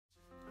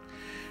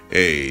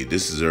Hey,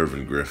 this is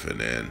Irvin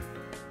Griffin, and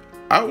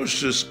I was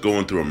just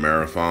going through a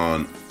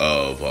marathon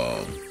of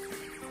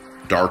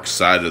Dark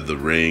Side of the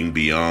Ring,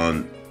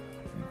 Beyond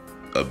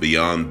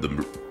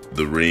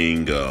the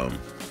Ring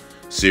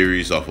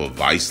series off of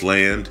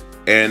Viceland,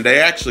 and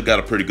they actually got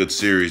a pretty good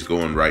series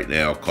going right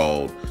now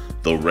called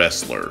The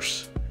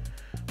Wrestlers.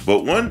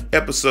 But one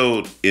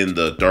episode in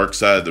the Dark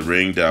Side of the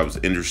Ring that I was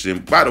interested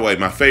in, by the way,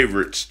 my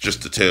favorites,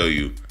 just to tell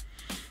you,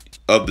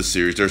 of the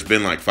series, there's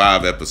been like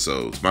 5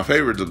 episodes. My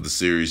favorite of the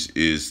series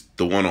is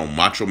the one on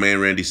Macho Man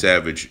Randy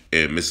Savage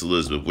and Miss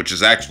Elizabeth, which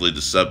is actually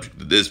the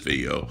subject of this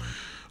video.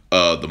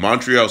 The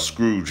Montreal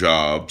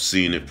Screwjob,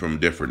 seeing it from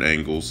different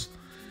angles.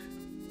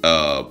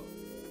 The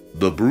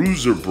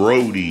Bruiser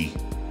Brody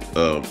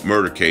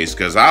murder case,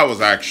 because I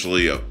was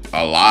actually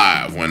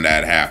alive when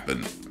that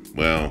happened.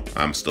 Well,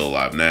 I'm still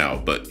alive now,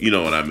 but you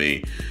know what I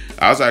mean.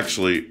 I was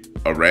actually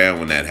around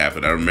when that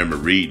happened. I remember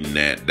reading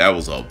that. That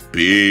was a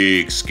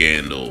big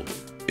scandal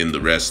in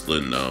the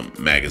wrestling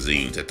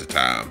magazines at the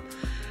time.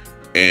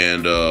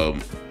 And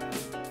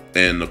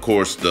of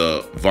course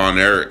the Von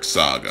Erich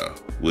saga,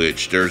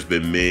 which there's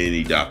been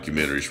many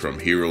documentaries, from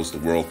Heroes to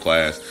World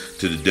Class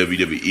to the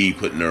WWE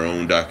putting their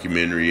own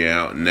documentary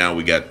out. And now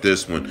we got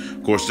this one.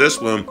 Of course, this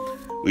one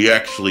we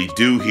actually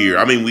do hear.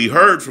 I mean, we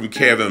heard from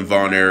Kevin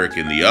Von Erich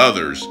and the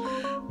others,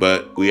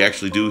 but we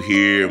actually do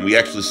hear, and we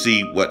actually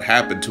see what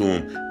happened to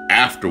him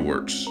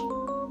afterwards.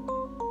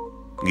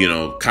 You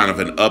know, kind of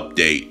an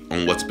update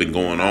on what's been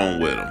going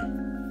on with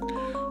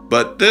him.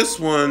 But this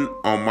one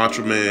on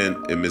Macho Man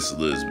and Miss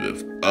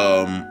Elizabeth,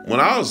 when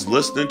I was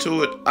listening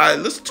to it, I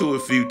listened to it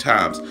a few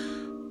times,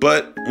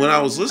 but when I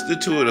was listening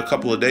to it a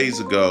couple of days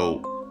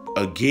ago,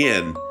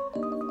 again,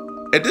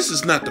 and this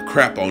is not the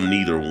crap on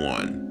neither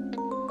one.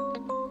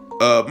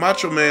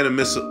 Macho Man and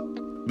Miss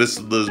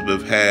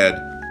Elizabeth had,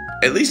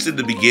 at least in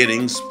the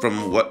beginnings,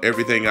 from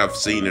everything I've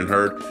seen and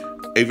heard,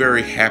 a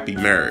very happy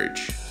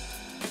marriage.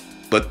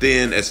 But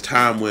then as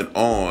time went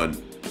on,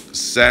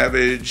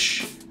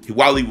 Savage,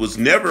 while he was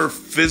never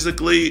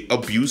physically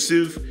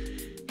abusive,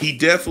 he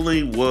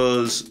definitely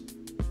was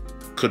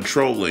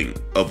controlling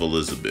of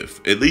Elizabeth,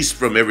 at least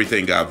from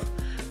everything I've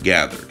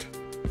gathered.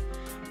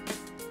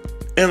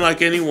 And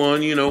like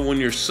anyone, you know, when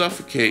you're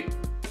suffocated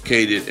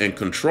and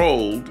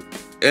controlled,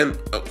 and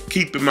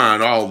keep in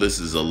mind, all this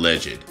is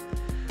alleged.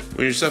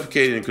 When you're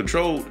suffocated and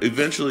controlled,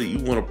 eventually you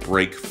want to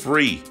break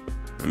free.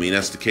 I mean,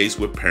 that's the case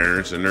with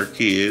parents and their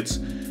kids.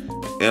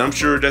 And I'm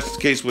sure that's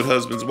the case with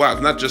husbands and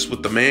wives, not just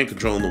with the man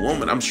controlling the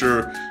woman. I'm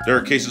sure there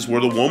are cases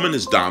where the woman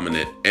is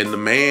dominant and the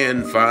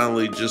man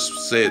finally just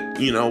said,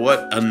 you know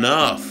what,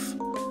 enough.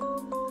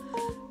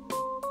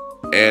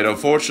 And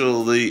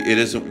unfortunately, it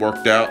isn't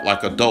worked out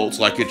like adults,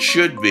 like it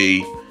should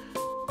be,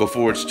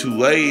 before it's too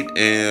late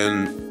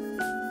and,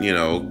 you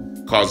know,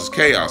 causes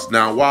chaos.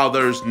 Now, while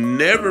there's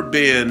never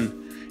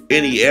been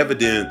any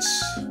evidence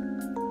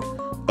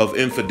of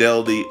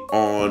infidelity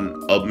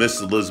on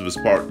Miss Elizabeth's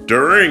part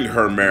during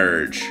her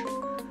marriage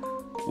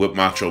with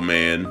Macho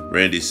Man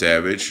Randy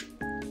Savage,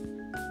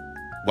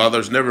 while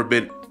there's never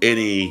been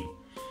any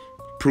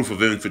proof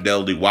of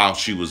infidelity while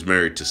she was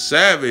married to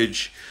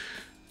Savage,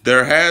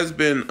 there has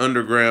been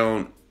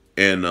underground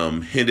and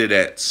hinted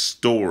at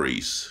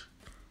stories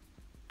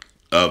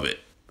of it.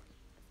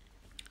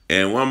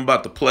 And what I'm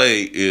about to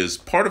play is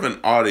part of an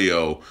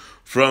audio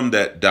from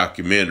that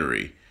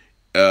documentary,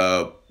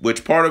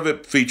 which part of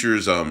it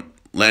features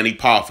Lanny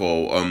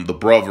Poffo, the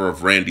brother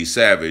of Randy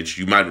Savage.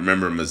 You might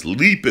remember him as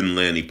Leapin'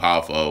 Lanny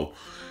Poffo,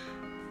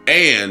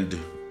 and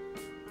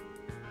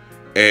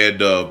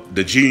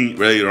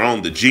later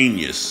on the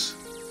genius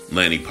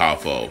Lanny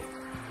Poffo.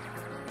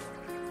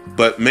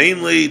 But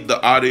mainly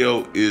the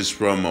audio is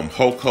from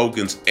Hulk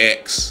Hogan's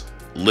ex,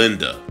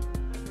 Linda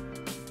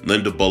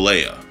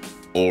Bollea,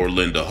 or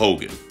Linda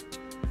Hogan,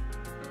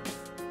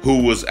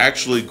 who was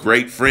actually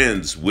great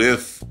friends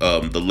with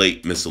the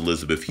late Miss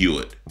Elizabeth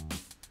Hewitt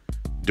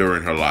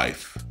during her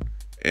life.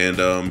 And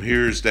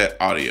here's that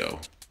audio.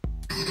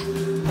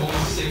 What was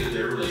the state of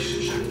their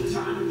relationship at the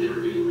time they were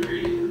being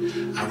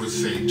married? I would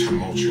say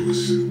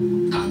tumultuous,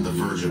 on the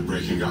verge of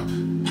breaking up.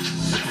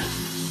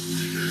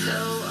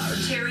 So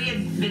Terry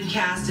had been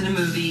cast in a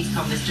movie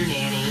called Mr.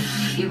 Nanny.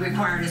 It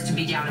required us to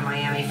be down in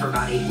Miami for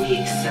about 8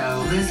 weeks.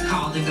 So Liz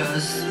called and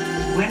goes,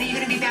 "When are you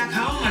going to be back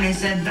home?" And I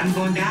said, "I'm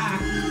going back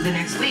the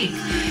next week."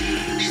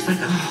 She's like,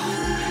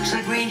 "Oh." She's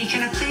like, "Randy,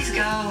 can I please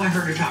go?" I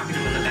heard her talking to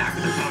him in the back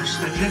of the phone. She's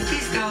like, "Can I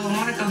please go? I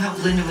want to go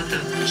help Linda with the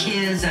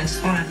kids. I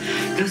just want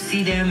to go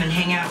see them and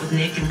hang out with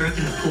Nick and Brooke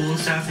in the pool and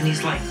stuff." And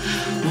he's like,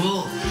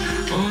 "Well,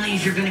 only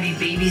if you're going to be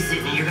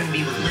babysitting and you're going to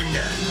be with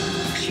Linda."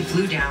 She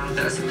flew down with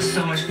us. It was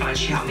so much fun.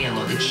 She helped me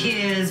unload the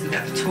kids. We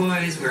got the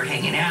toys. We were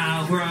hanging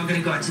out. We're all going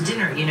to go out to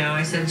dinner, you know.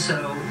 I said,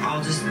 "So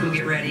I'll just go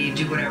get ready,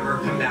 do whatever,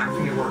 come back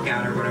from your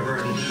workout or whatever."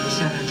 And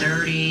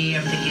 7:30,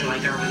 I'm thinking,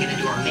 like, are we going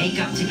to do our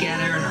makeup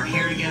together and our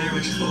hair together,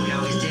 which is what we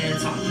always did.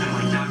 So I'm kind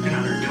of like knocking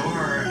on her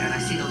door, and I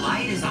see the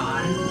light is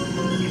on.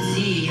 You can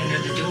see under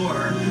the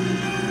door,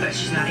 but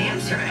she's not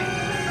answering.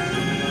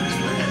 It's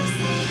Liz.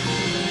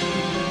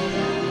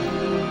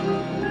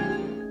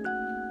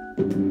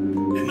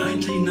 At night,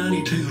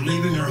 1992,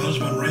 leaving her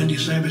husband Randy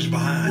Savage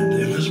behind,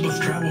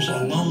 Elizabeth travels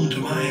alone to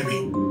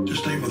Miami to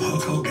stay with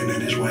Hulk Hogan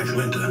and his wife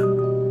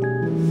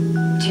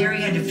Linda. Terry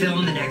had to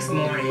film the next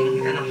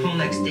morning, and the whole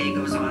next day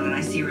goes on, and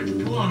I see her at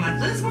the pool. I'm like,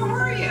 Liz, where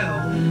were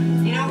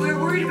you? You know, we were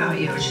worried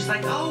about you. And she's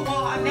like, oh,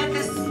 well, I met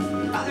this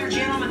other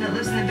gentleman that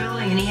lives in the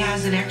building, and he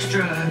has an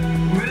extra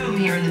room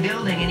here in the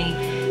building,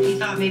 and he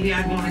thought maybe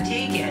I'd want to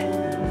take it.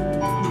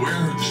 The way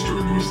I heard the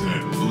story was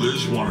that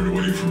Liz wanted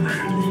away from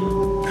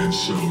Randy, and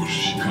so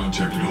she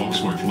contacted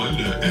Hulk's wife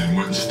Linda and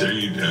went and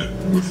stayed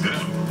with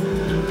them.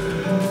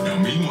 Now,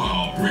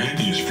 meanwhile,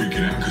 Randy is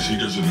freaking out because he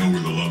doesn't know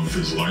where the love of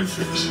his life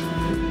is.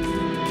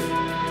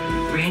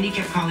 Randy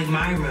kept calling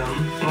my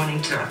room,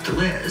 wanting to talk to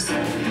Liz.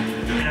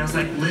 And I was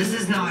like, Liz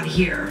is not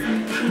here.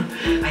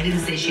 I didn't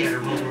say she had her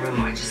own room.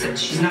 I just said,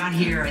 she's not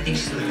here. I think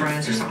she's with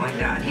friends or something like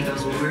that. And he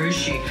goes, well, where is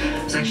she?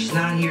 I was like, she's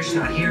not here. She's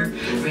not here.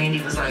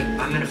 Randy was like,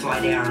 I'm going to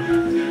fly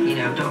down. You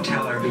know, don't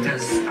tell her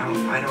because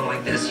I don't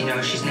like this. You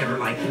know, she's never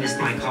like missed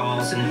my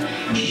calls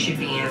and she should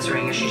be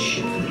answering or she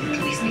should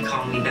at least be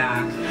calling me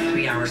back.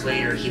 3 hours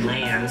later, he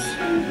lands,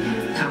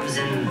 comes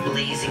in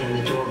blazing and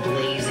the door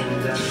blazing,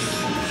 guns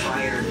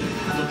fired,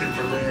 looking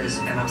for Liz.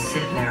 And I'm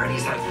sitting there and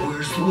he's like,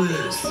 where's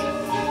Liz?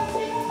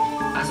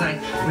 I was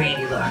like,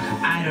 Randy, look,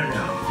 I don't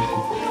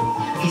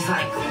know. He's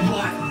like,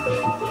 what?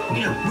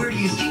 You know, where do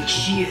you think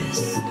she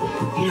is?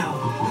 You know,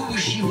 who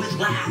was she with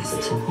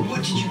last?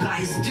 What did you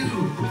guys do?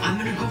 I'm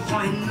gonna go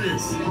find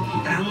Liz.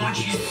 And I want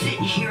you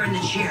sitting here in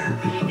the chair.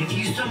 And if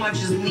you so much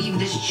as leave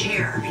this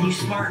chair and you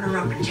smarten her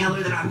up and tell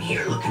her that I'm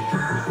here looking for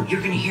her,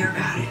 you're gonna hear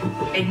about it.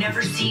 I'd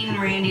never seen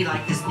Randy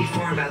like this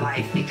before in my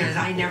life because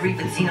I'd never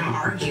even seen him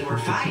argue or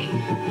fight.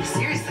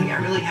 Seriously, I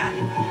really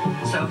hadn't.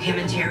 So him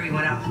and Terry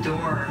went out the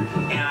door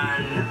and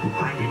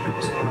I didn't know what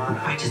was going on.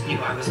 I just knew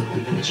I wasn't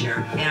leaving the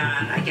chair.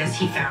 And I guess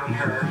he found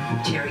her.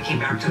 Terry came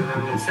back to the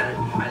room and said,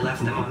 I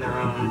left them on their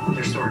own.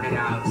 They're sorting it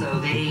out. So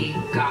they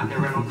got in their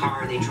rental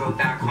car. They drove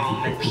back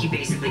home. And he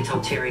basically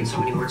told Terry in so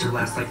many words or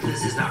less, like,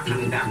 Liz is not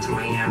coming back to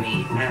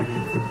Miami. And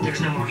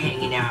there's no more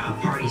hanging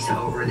out. Party's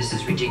over. This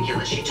is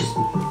ridiculous. She just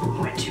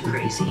went too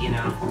crazy, you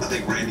know? I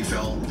think Randy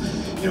felt,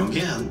 you know,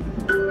 again,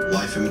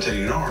 life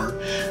imitating art,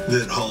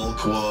 that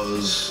Hulk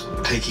was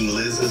taking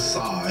Liz's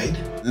side.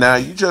 Now,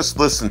 you just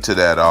listened to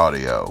that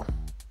audio.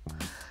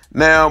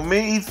 Now,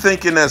 me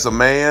thinking as a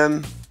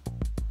man,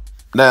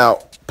 now,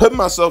 put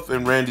myself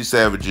in Randy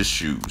Savage's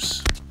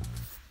shoes.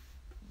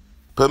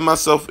 Put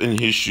myself in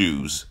his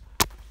shoes.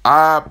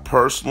 I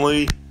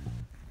personally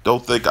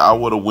don't think I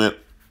would have went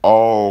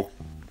all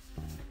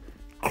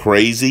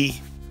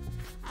crazy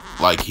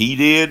like he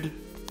did.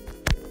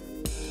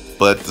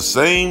 But at the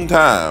same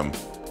time,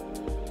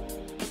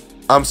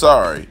 I'm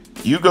sorry.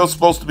 You go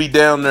supposed to be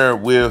down there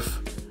with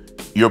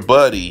your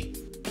buddy,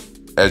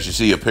 as you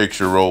see a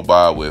picture roll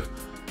by with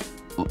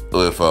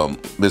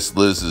Miss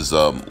Liz's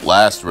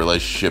last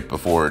relationship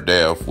before her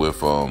death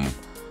with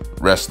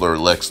wrestler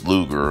Lex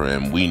Luger,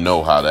 and we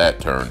know how that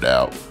turned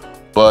out.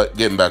 But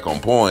getting back on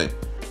point,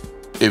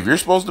 if you're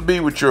supposed to be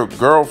with your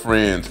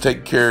girlfriend,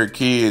 taking care of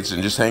kids,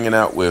 and just hanging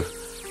out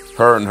with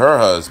her and her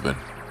husband,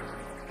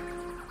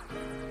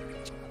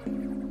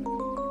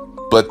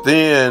 but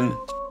then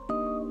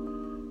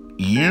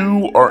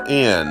you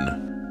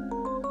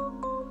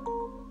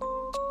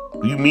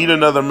meet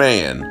another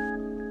man,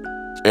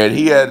 and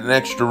he had an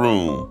extra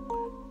room,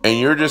 and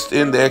you're just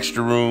in the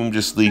extra room,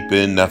 just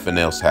sleeping, nothing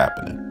else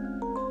happening.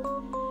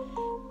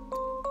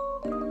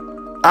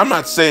 I'm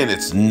not saying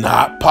it's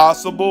not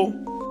possible,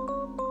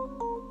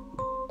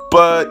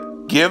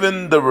 but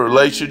given the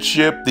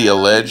relationship, the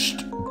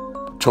alleged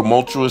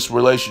tumultuous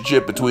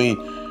relationship between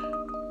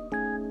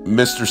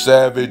Mr.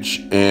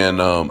 Savage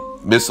and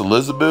Miss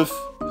Elizabeth,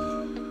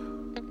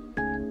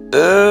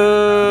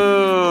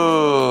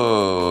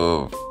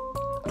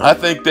 I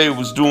think he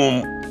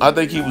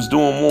was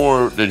doing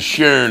more than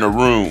sharing a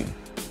room.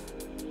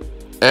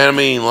 And I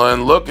mean,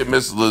 look at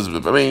Miss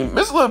Elizabeth. I mean,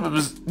 Miss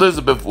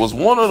Elizabeth was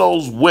one of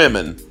those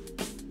women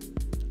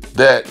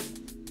that,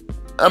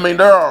 I mean,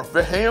 there are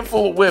a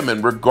handful of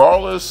women,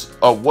 regardless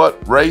of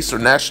what race or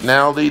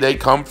nationality they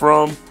come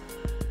from,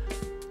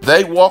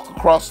 they walk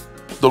across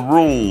the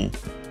room.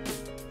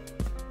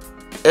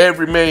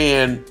 Every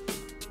man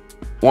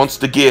wants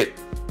to get,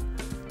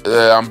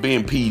 I'm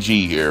being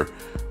PG here,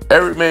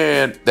 every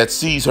man that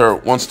sees her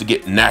wants to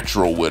get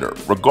natural with her,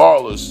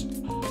 regardless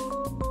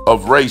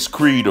of race,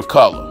 creed, or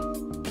color.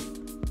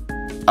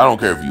 I don't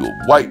care if you're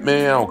a white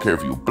man, I don't care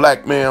if you're a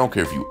black man, I don't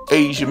care if you're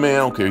Asian man, I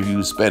don't care if you're a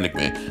Hispanic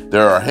man.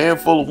 There are a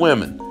handful of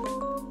women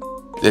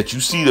that you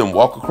see them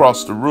walk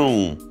across the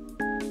room,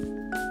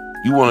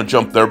 you want to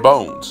jump their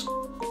bones.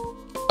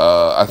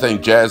 I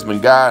think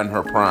Jasmine Guy in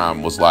her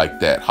prime was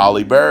like that.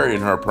 Holly Berry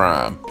in her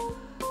prime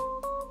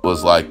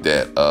was like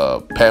that.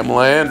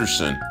 Pamela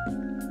Anderson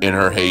in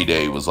her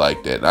heyday was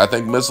like that. And I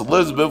think Miss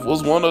Elizabeth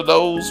was one of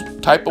those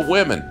type of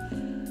women.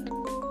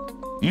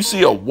 You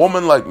see a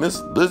woman like Miss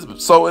Elizabeth.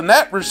 So in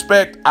that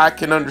respect, I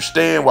can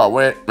understand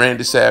why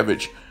Randy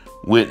Savage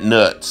went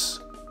nuts.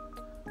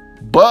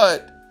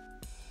 But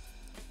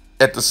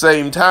at the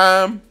same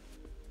time,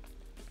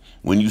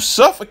 When you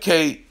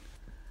suffocate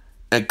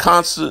and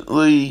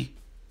constantly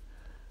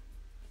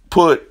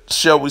put,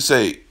 shall we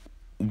say,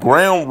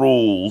 ground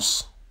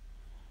rules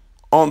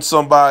on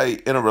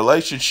somebody in a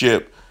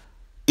relationship,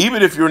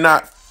 even if you're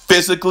not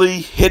physically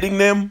hitting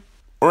them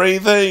or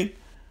anything,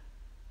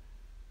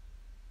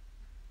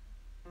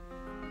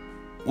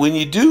 when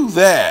you do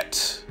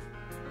that,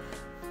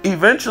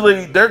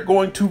 eventually they're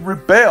going to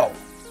rebel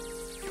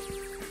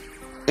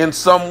in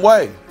some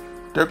way.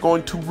 They're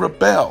going to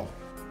rebel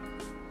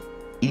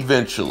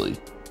eventually.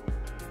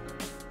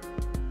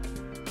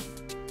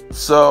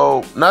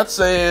 So, not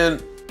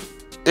saying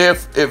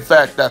if in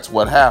fact that's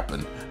what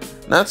happened.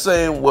 Not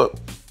saying what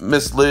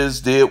Miss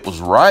Liz did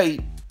was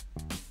right,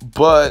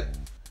 but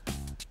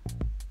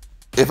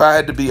if I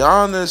had to be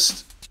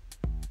honest,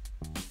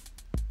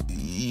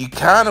 you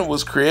kind of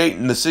was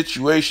creating the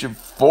situation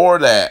for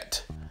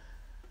that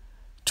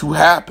to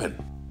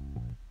happen.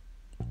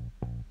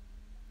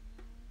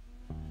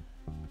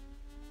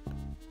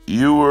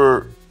 You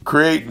were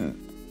creating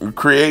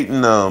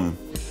the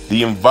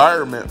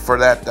environment for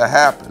that to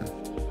happen.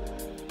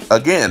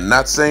 Again,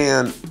 not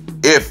saying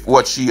if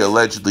what she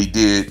allegedly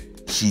did,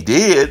 she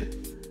did,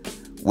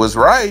 was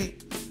right.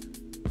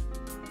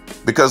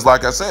 Because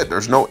like I said,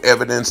 there's no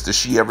evidence that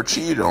she ever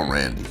cheated on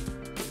Randy.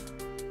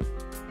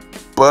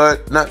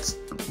 But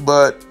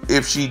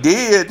if she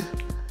did,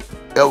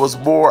 it was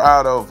more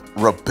out of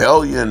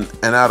rebellion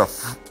and out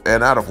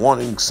of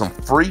wanting some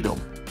freedom.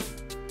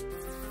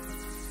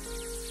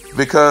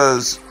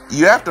 Because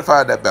you have to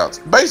find that balance.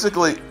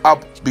 Basically,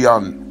 I'll be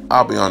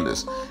on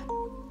this.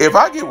 If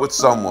I get with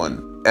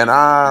someone and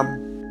I'm,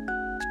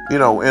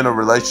 in a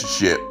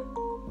relationship,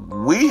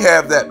 we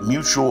have that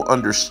mutual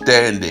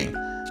understanding.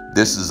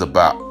 This is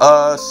about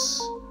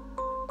us.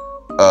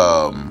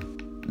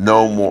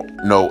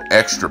 No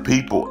extra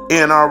people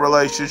in our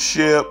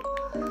relationship,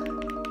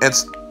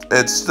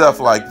 and stuff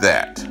like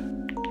that.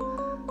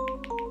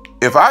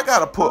 If I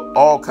gotta put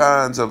all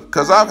kinds of,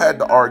 because I've had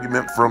the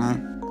argument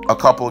from a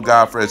couple of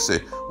guy friends say,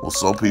 well,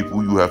 some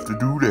people you have to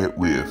do that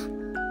with.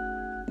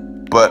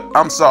 But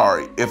I'm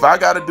sorry, if I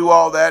gotta do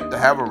all that to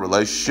have a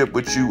relationship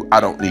with you,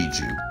 I don't need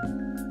you.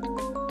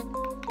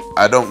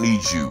 I don't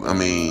need you. I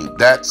mean,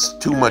 that's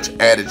too much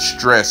added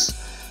stress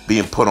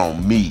being put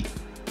on me.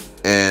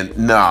 And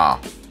nah,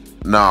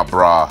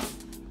 brah.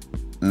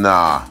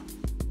 Nah.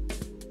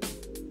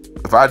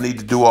 If I need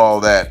to do all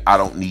that, I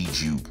don't need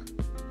you.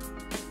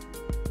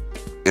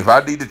 If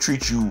I need to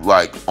treat you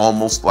like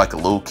almost like a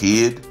little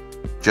kid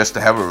just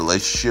to have a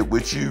relationship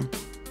with you,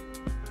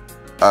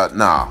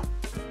 nah,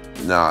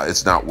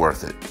 it's not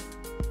worth it.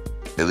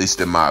 At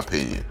least in my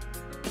opinion.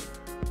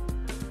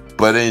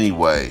 But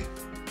anyway,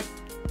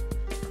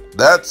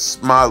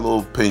 that's my little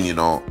opinion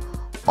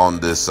on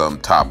this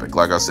topic.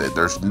 Like I said,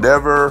 there's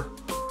never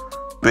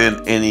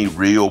been any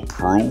real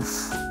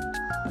proof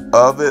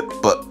of it,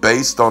 but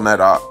based on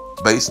that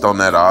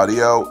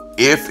audio,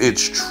 if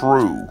it's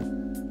true,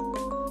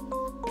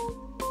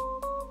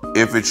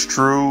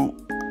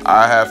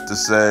 I have to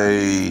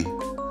say,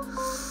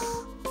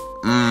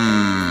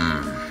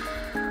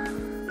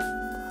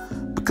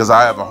 because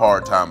I have a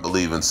hard time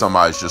believing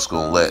somebody's just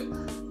gonna let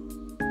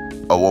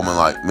a woman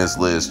like Miss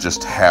Liz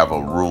just have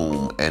a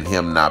room and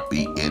him not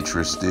be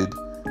interested,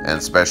 and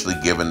especially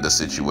given the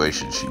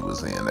situation she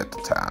was in at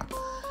the time.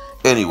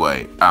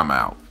 Anyway, I'm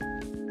out.